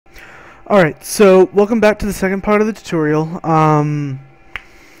Alright, so welcome back to the second part of the tutorial.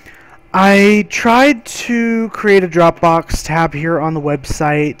 I tried to create a Dropbox tab here on the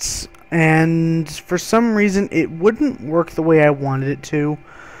website, and for some reason it wouldn't work the way I wanted it to.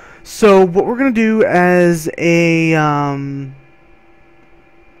 So what we're going to do as a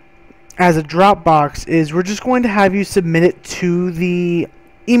Dropbox is we're just going to have you submit it to the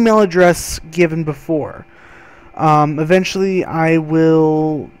email address given before. Eventually I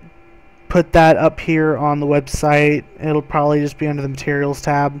will put that up here on the website. It'll probably just be under the materials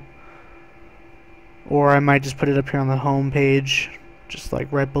tab, or I might just put it up here on the home page, just like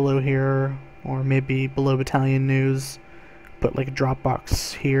right below here, or maybe below battalion news, put like a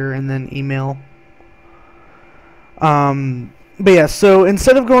Dropbox here and then email. But yeah, so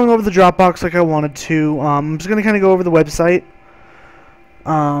instead of going over the Dropbox like I wanted to, I'm just gonna kind of go over the website.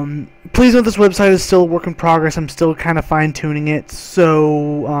 Please note this website is still a work in progress. I'm still kind of fine-tuning it,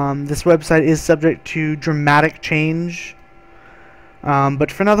 so this website is subject to dramatic change.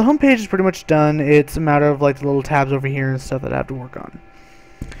 But for now, the homepage is pretty much done. It's a matter of like the little tabs over here and stuff that I have to work on.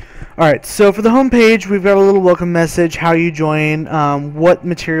 Alright, so for the homepage, we've got a little welcome message, how you join, what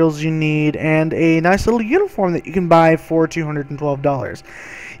materials you need, and a nice little uniform that you can buy for $212.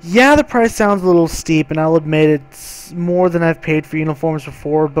 Yeah, the price sounds a little steep, and I'll admit it's more than I've paid for uniforms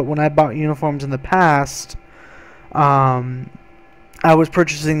before, but when I bought uniforms in the past, I was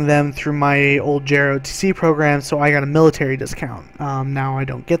purchasing them through my old JROTC program, so I got a military discount. Now I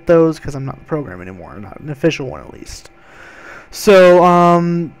don't get those because I'm not in the program anymore, not an official one at least. So,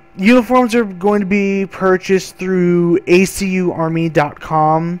 uniforms are going to be purchased through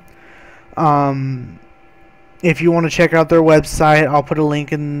acuarmy.com. If you want to check out their website, I'll put a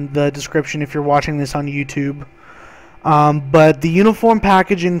link in the description if you're watching this on YouTube. But the uniform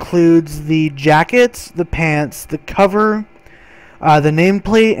package includes the jackets, the pants, the cover, the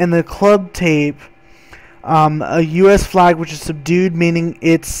nameplate, and the club tape. A U.S. flag, which is subdued, meaning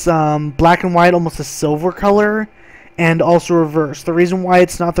it's black and white, almost a silver color, and also reversed. The reason why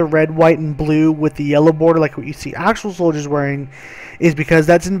it's not the red, white, and blue with the yellow border like what you see actual soldiers wearing is because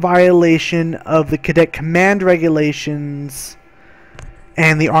that's in violation of the cadet command regulations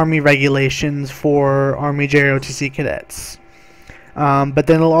and the Army regulations for Army JROTC cadets. But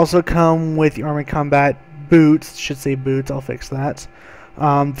then it'll also come with the Army combat boots, should say boots, I'll fix that.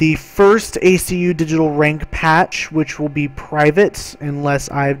 The first ACU digital rank patch, which will be private unless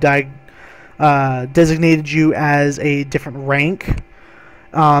I've designated you as a different rank.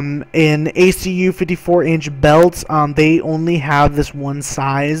 In ACU 54-inch belts, they only have this one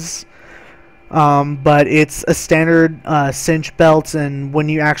size, but it's a standard cinch belt, and when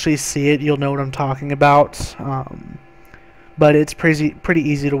you actually see it, you'll know what I'm talking about. But it's pretty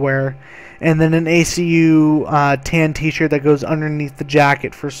easy to wear. And then an ACU tan t-shirt that goes underneath the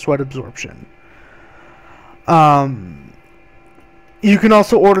jacket for sweat absorption. You can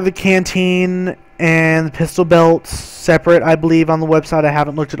also order the canteen and the pistol belts separate, I believe, on the website. I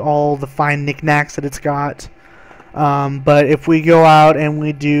haven't looked at all the fine knickknacks that it's got. But if we go out and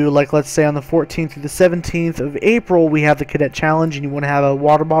we do, like, let's say on the 14th through the 17th of April, we have the Cadet Challenge, and you want to have a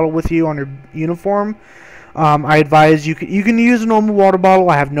water bottle with you on your uniform, I advise you can use a normal water bottle.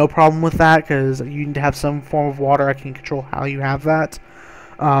 I have no problem with that because you need to have some form of water. I can control how you have that.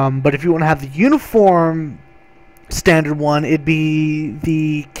 But if you want to have the uniform standard one, it'd be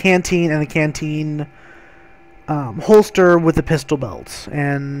the canteen and the canteen holster with the pistol belt.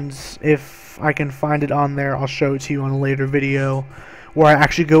 And if I can find it on there, I'll show it to you on a later video where I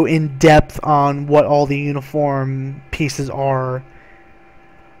actually go in depth on what all the uniform pieces are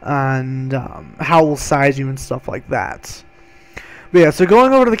and how we'll size you and stuff like that. But yeah, so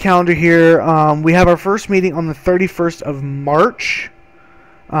going over to the calendar here, we have our first meeting on the 31st of March.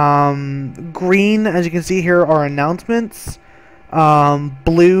 Green, as you can see here, are announcements.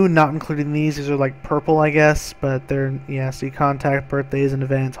 Blue, not including these are like purple, I guess, but they're, yeah, see, contact, birthdays and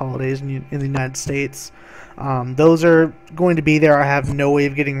events, holidays in the United States. Those are going to be there. I have no way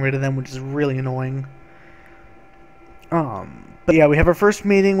of getting rid of them, which is really annoying. But yeah, we have our first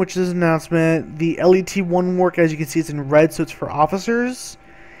meeting, which is an announcement. The LET1 work, as you can see, it's in red, so it's for officers.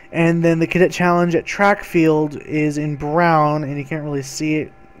 And then the Cadet Challenge at track field is in brown, and you can't really see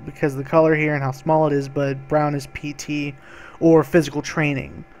it because of the color here and how small it is, but brown is PT, or physical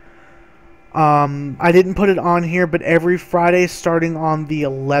training. I didn't put it on here, but every Friday starting on the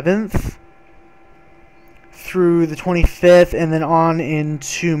 11th through the 25th, and then on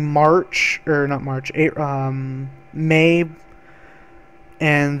into March, or not March, May,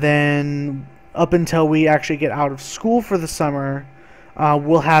 and then up until we actually get out of school for the summer,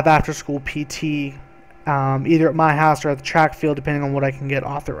 we'll have after-school PT either at my house or at the track field, depending on what I can get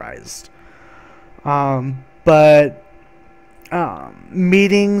authorized. But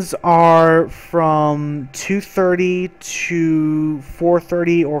meetings are from 2:30 to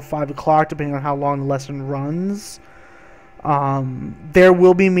 4:30 or 5 o'clock, depending on how long the lesson runs. There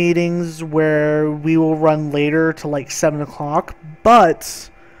will be meetings where we will run later to like 7 o'clock, but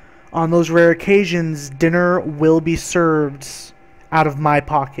on those rare occasions, dinner will be served out of my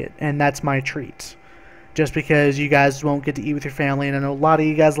pocket, and that's my treat. Just because you guys won't get to eat with your family, and I know a lot of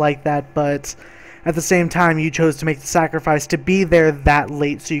you guys like that, but at the same time, you chose to make the sacrifice to be there that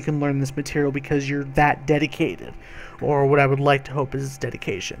late so you can learn this material because you're that dedicated, or what I would like to hope is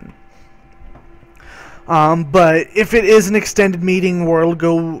dedication. But if it is an extended meeting where it'll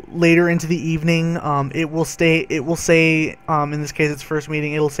go later into the evening, it will say, in this case it's first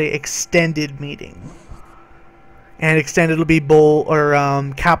meeting, it'll say extended meeting. And extended will be bold or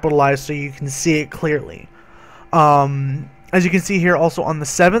capitalized so you can see it clearly. As you can see here, also on the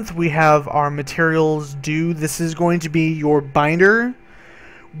 7th, we have our materials due. This is going to be your binder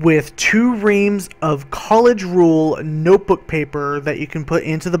with 2 reams of college rule notebook paper that you can put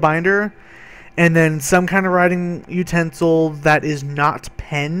into the binder, and then some kind of writing utensil that is not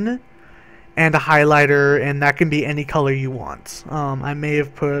pen, and a highlighter, and that can be any color you want. I may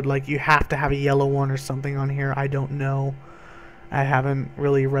have put, like, you have to have a yellow one or something on here. I don't know. I haven't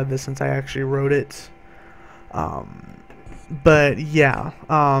really read this since I actually wrote it. But yeah,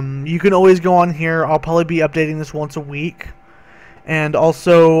 you can always go on here. I'll probably be updating this once a week. And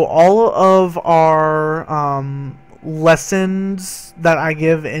also, all of our lessons that I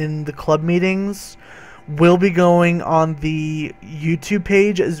give in the club meetings will be going on the YouTube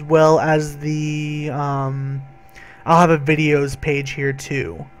page, as well as the I'll have a videos page here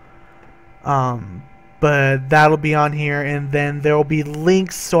too. But that'll be on here, and then there will be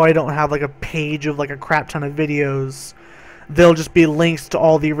links, so I don't have like a page of like a crap ton of videos. There'll just be links to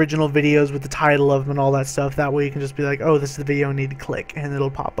all the original videos with the title of them and all that stuff. That way you can just be like, oh, this is the video I need to click, and it'll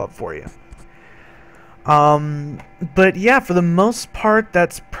pop up for you. But yeah, for the most part,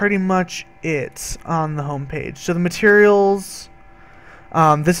 that's pretty much it on the homepage. So the materials,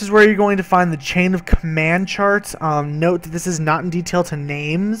 this is where you're going to find the chain of command charts. Note that this is not in detail to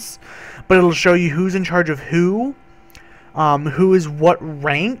names, but it'll show you who's in charge of who is what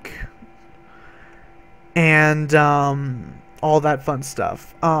rank, and all that fun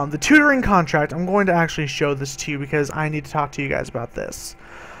stuff. The tutoring contract, I'm going to actually show this to you because I need to talk to you guys about this.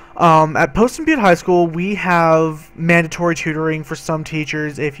 At Poston Butte High School, we have mandatory tutoring for some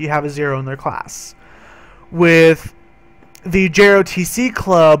teachers if you have a 0 in their class. With the JROTC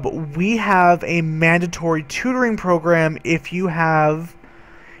club, we have a mandatory tutoring program if you have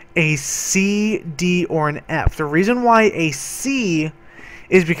a C, D, or an F. The reason why a C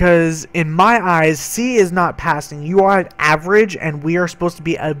is because, in my eyes, C is not passing. You are at average, and we are supposed to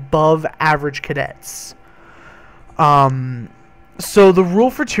be above average cadets. So the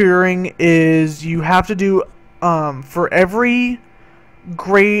rule for tutoring is you have to do, for every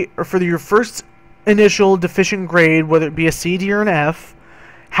grade, or for your first initial deficient grade, whether it be a C, D, or an F,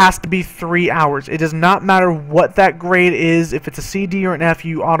 has to be 3 hours. It does not matter what that grade is. If it's a C, D, or an F,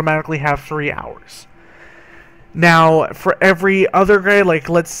 you automatically have 3 hours. Now, for every other grade, like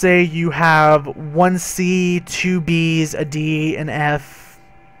let's say you have 1 C, 2 Bs, a D, an F,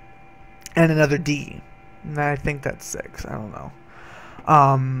 and another D. And I think that's 6. I don't know.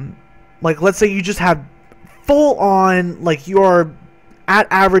 Like let's say you just have full on, like you are at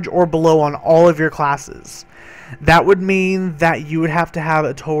average or below on all of your classes. That would mean that you would have to have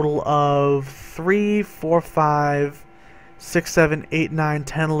a total of 3, 4, 5, 6, 7, 8, 9,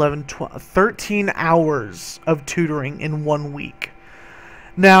 10, 11, 12, 13 hours of tutoring in 1 week.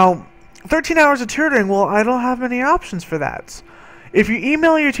 Now, 13 hours of tutoring, well, I don't have many options for that. If you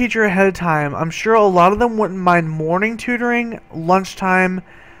email your teacher ahead of time, I'm sure a lot of them wouldn't mind morning tutoring, lunchtime,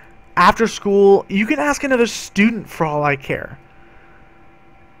 after school. You can ask another student for all I care.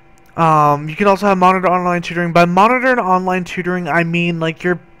 You can also have monitor online tutoring. By monitor and online tutoring, I mean like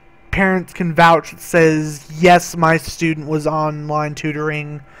your parents can vouch that says, yes, my student was online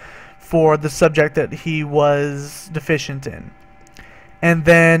tutoring for the subject that he was deficient in. And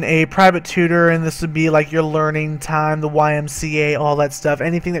then a private tutor, and this would be like your learning time, the YMCA, all that stuff,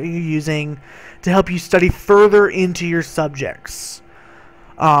 anything that you're using to help you study further into your subjects.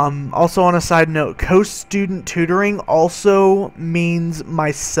 Also, on a side note, co-student tutoring also means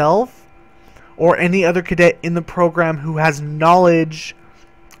myself or any other cadet in the program who has knowledge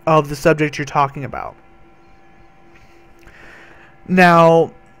of the subject you're talking about.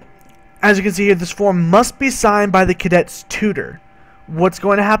 Now, as you can see here, this form must be signed by the cadet's tutor. What's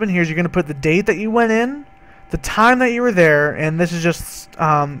going to happen here is you're going to put the date that you went in, the time that you were there, and this is just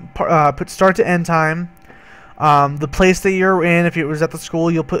put start to end time, the place that you're in. If it was at the school,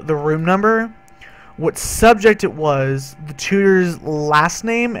 you'll put the room number, what subject it was, the tutor's last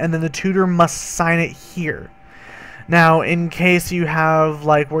name, and then the tutor must sign it here. Now, in case you have,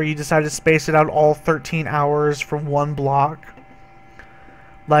 like, where you decide to space it out all 13 hours from one block,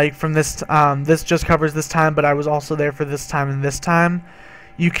 like from this, this just covers this time, but I was also there for this time and this time,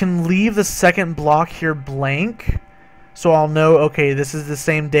 you can leave the second block here blank, so I'll know, okay, this is the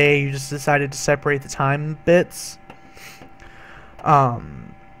same day, you just decided to separate the time bits.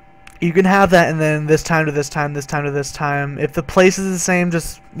 You can have that, and then this time to this time, this time to this time. If the place is the same,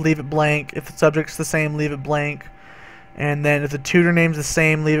 just leave it blank. If the subject's the same, leave it blank. And then if the tutor name's the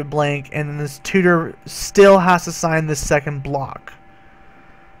same, leave it blank. And then this tutor still has to sign this second block.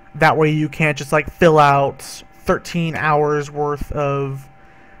 That way you can't just like fill out 13 hours worth of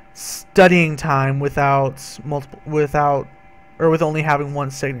studying time with only having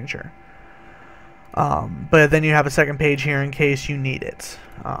one signature. But then you have a second page here in case you need it.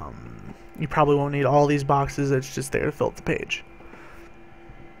 You probably won't need all these boxes, it's just there to fill up the page.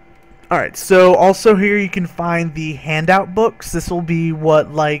 Alright, so also here you can find the handout books. This will be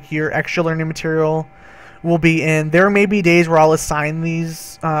what like your extra learning material will be in. There may be days where I'll assign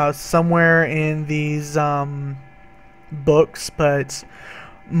these somewhere in these books, but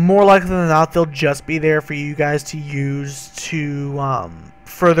more likely than not they'll just be there for you guys to use to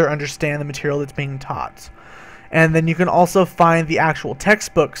further understand the material that's being taught. And then you can also find the actual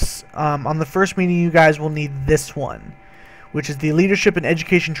textbooks. On the first meeting you guys will need this one, which is the Leadership and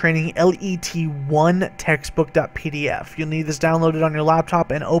Education Training LET1 textbook.pdf. You'll need this downloaded on your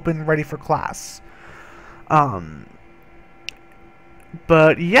laptop and open ready for class.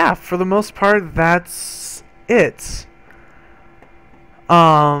 But yeah, for the most part that's it.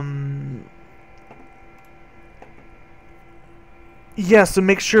 Yeah, so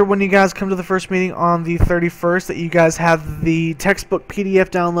make sure when you guys come to the first meeting on the 31st that you guys have the textbook PDF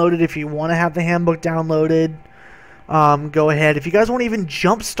downloaded. If you want to have the handbook downloaded, go ahead. If you guys want to even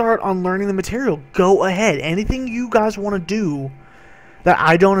jumpstart on learning the material, go ahead. Anything you guys want to do that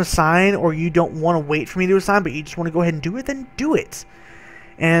I don't assign, or you don't want to wait for me to assign, but you just want to go ahead and do it, then do it.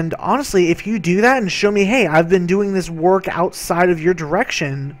 And honestly, if you do that and show me, hey, I've been doing this work outside of your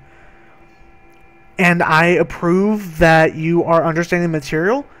direction, and I approve that you are understanding the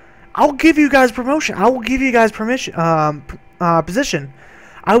material, I'll give you guys promotion. I will give you guys permission, position.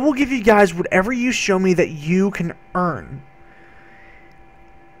 I will give you guys whatever you show me that you can earn.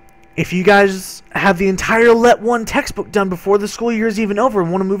 If you guys have the entire Let 1 textbook done before the school year is even over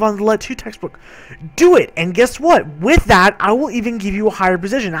and want to move on to the Let 2 textbook, do it. And guess what? With that, I will even give you a higher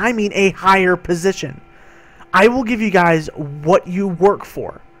position. I mean a higher position. I will give you guys what you work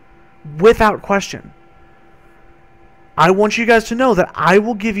for, without question. I want you guys to know that I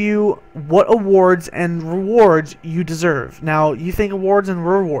will give you what awards and rewards you deserve. Now, you think awards and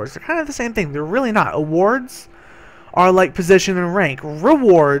rewards, they're kind of the same thing. They're really not. Awards are like position and rank.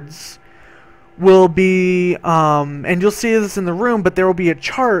 Rewards will be, and you'll see this in the room, but there will be a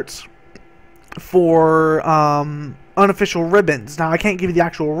chart for unofficial ribbons. Now, I can't give you the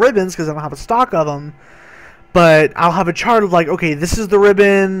actual ribbons because I don't have a stock of them, but I'll have a chart of like, okay, this is the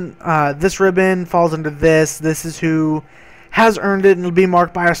ribbon, this ribbon falls under this, this is who has earned it, and it'll be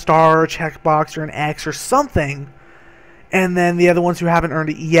marked by a star or a checkbox or an X or something. And then the other ones who haven't earned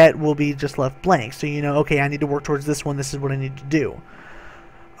it yet will be just left blank. So you know, okay, I need to work towards this one. This is what I need to do.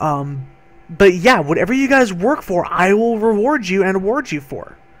 But yeah, whatever you guys work for, I will reward you and award you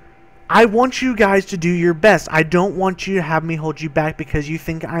for. I want you guys to do your best. I don't want you to have me hold you back because you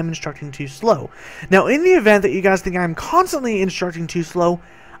think I'm instructing too slow. Now, in the event that you guys think I'm constantly instructing too slow,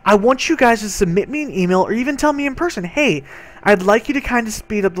 I want you guys to submit me an email or even tell me in person, hey, I'd like you to kind of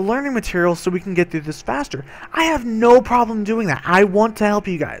speed up the learning material so we can get through this faster. I have no problem doing that. I want to help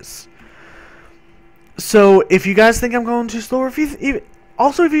you guys. So if you guys think I'm going too slow, or if you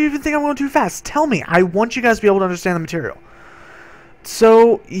even think I'm going too fast, tell me. I want you guys to be able to understand the material.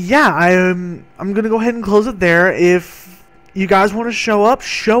 So yeah, I'm gonna go ahead and close it there. If you guys want to show up,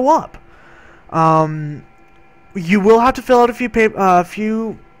 show up. You will have to fill out a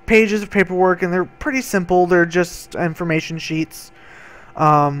few pages of paperwork, and they're pretty simple. They're just information sheets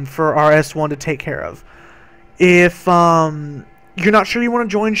for our S1 to take care of. If you're not sure you want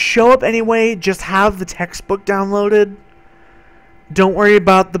to join, show up anyway. Just have the textbook downloaded. Don't worry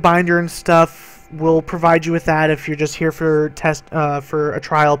about the binder and stuff. We'll provide you with that if you're just here for a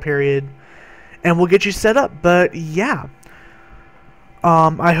trial period, and we'll get you set up. But yeah,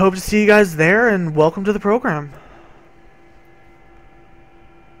 I hope to see you guys there, and welcome to the program.